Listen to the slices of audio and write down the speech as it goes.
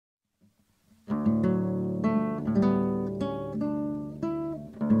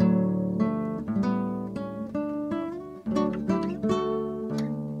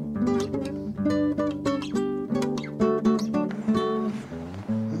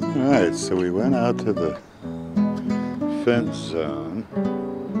Alright, so we went out to the fence zone,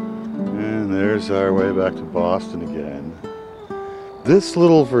 and there's our way back to Boston again. This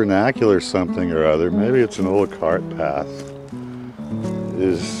little vernacular something or other, maybe it's an old cart path,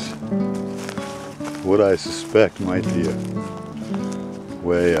 is what I suspect might be a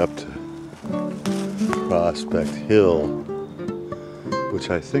way up to Prospect Hill, which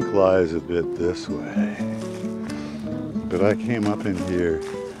I think lies a bit this way. But I came up in here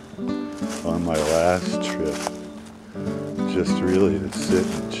on my last trip just really to sit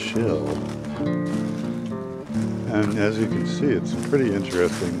and chill. And as you can see, it's a pretty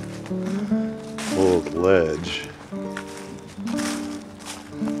interesting old ledge.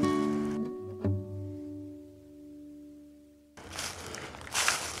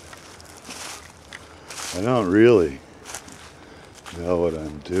 I don't really know what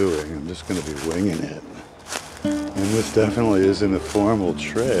I'm doing. I'm just going to be winging it. And this definitely isn't a formal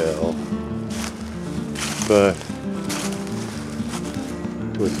trail, but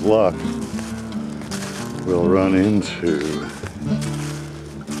with luck, we'll run into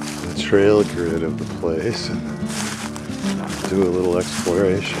the trail grid of the place and do a little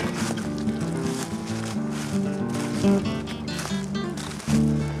exploration.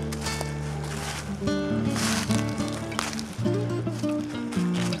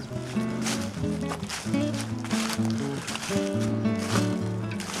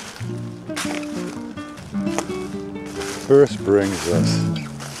 First brings us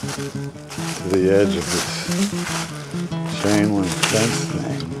to the edge of this chain link fence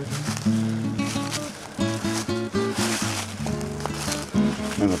thing.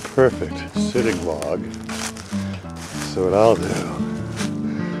 And a perfect sitting log. So what I'll do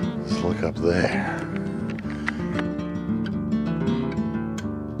is look up there.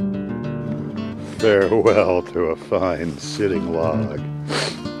 Farewell to a fine sitting log.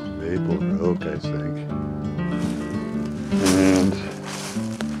 Maple oak, I think. And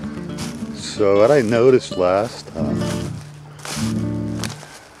so what I noticed last time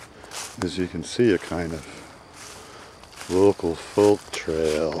is you can see a kind of local folk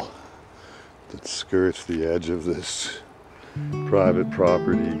trail that skirts the edge of this private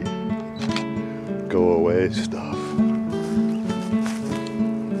property go away stuff.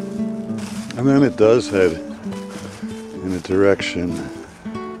 And then it does head in a direction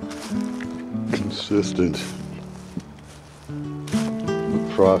consistent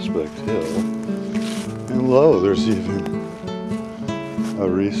Prospect Hill, and lo, there's even a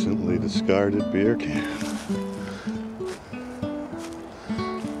recently discarded beer can.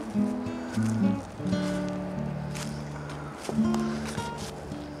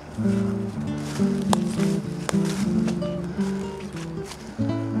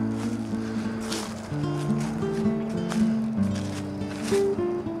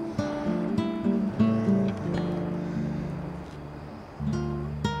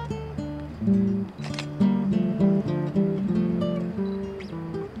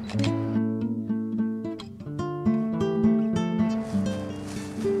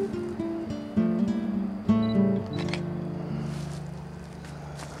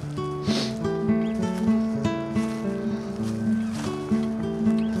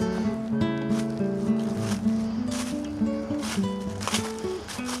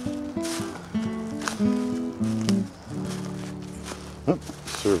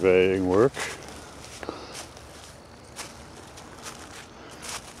 Surveying work.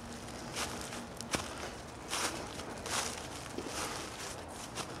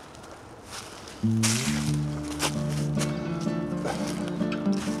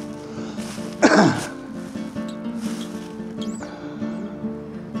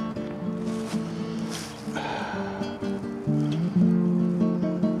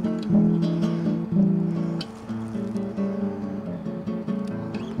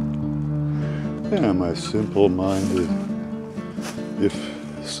 Yeah, my simple-minded, if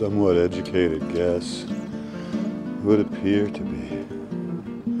somewhat educated guess would appear to be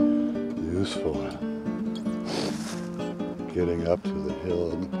useful getting up to the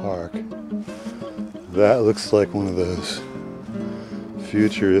hill in the park. That looks like one of those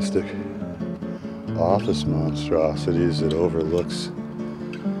futuristic office monstrosities that overlooks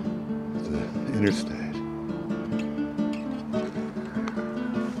the interstate.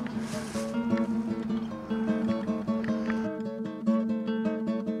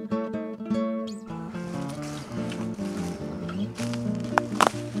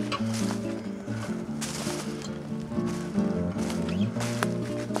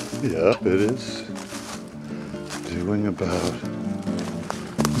 Yep, it is doing about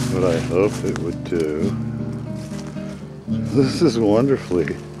what I hoped it would do. This is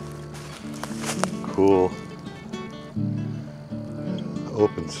wonderfully cool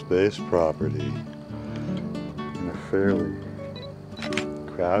open space property in a fairly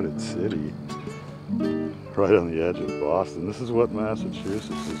crowded city right on the edge of Boston. This is what Massachusetts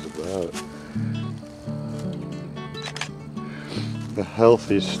is about. A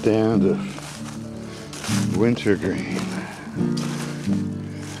healthy stand of wintergreen.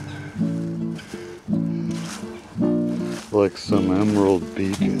 Like some emerald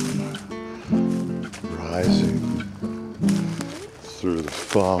beacon rising through the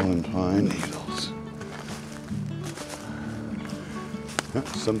fallen pine needles.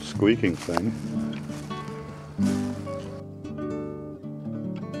 Some squeaking thing.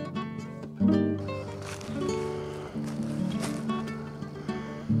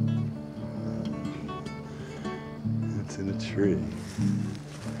 It's in a tree.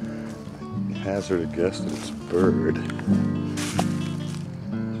 I hazard a guess that it's a bird.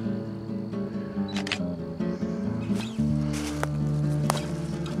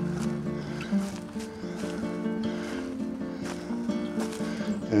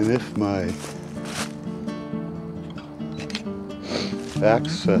 And if my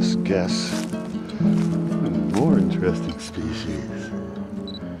access guess a more interesting species,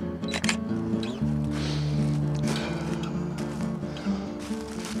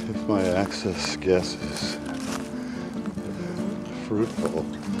 if my access guess is fruitful,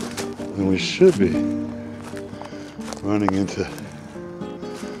 then we should be running into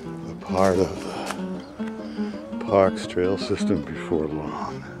a part of the park's trail system before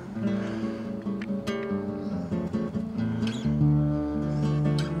long.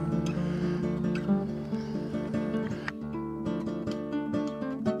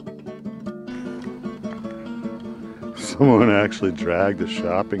 Someone actually dragged a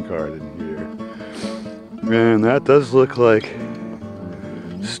shopping cart in here. And that does look like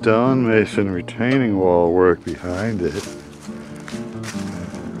stonemason retaining wall work behind it.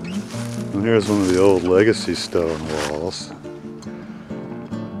 And here's one of the old legacy stone walls.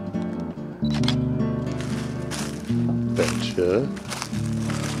 Betcha.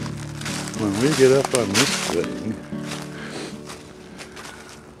 When we get up on this thing,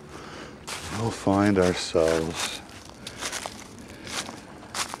 we'll find ourselves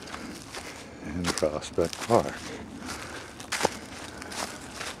in Prospect Park.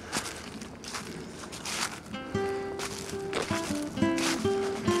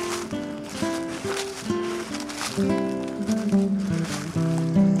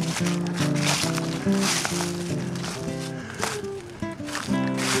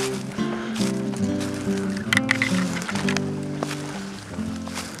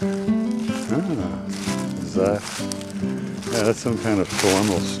 Is that? Yeah, that's some kind of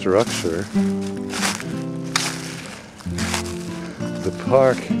formal structure. The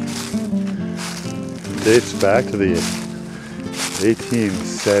park dates back to the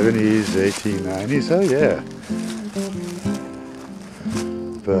 1870s, 1890s. Oh yeah.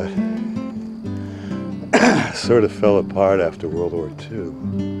 But sort of fell apart after World War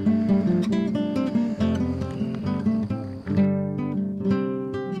II.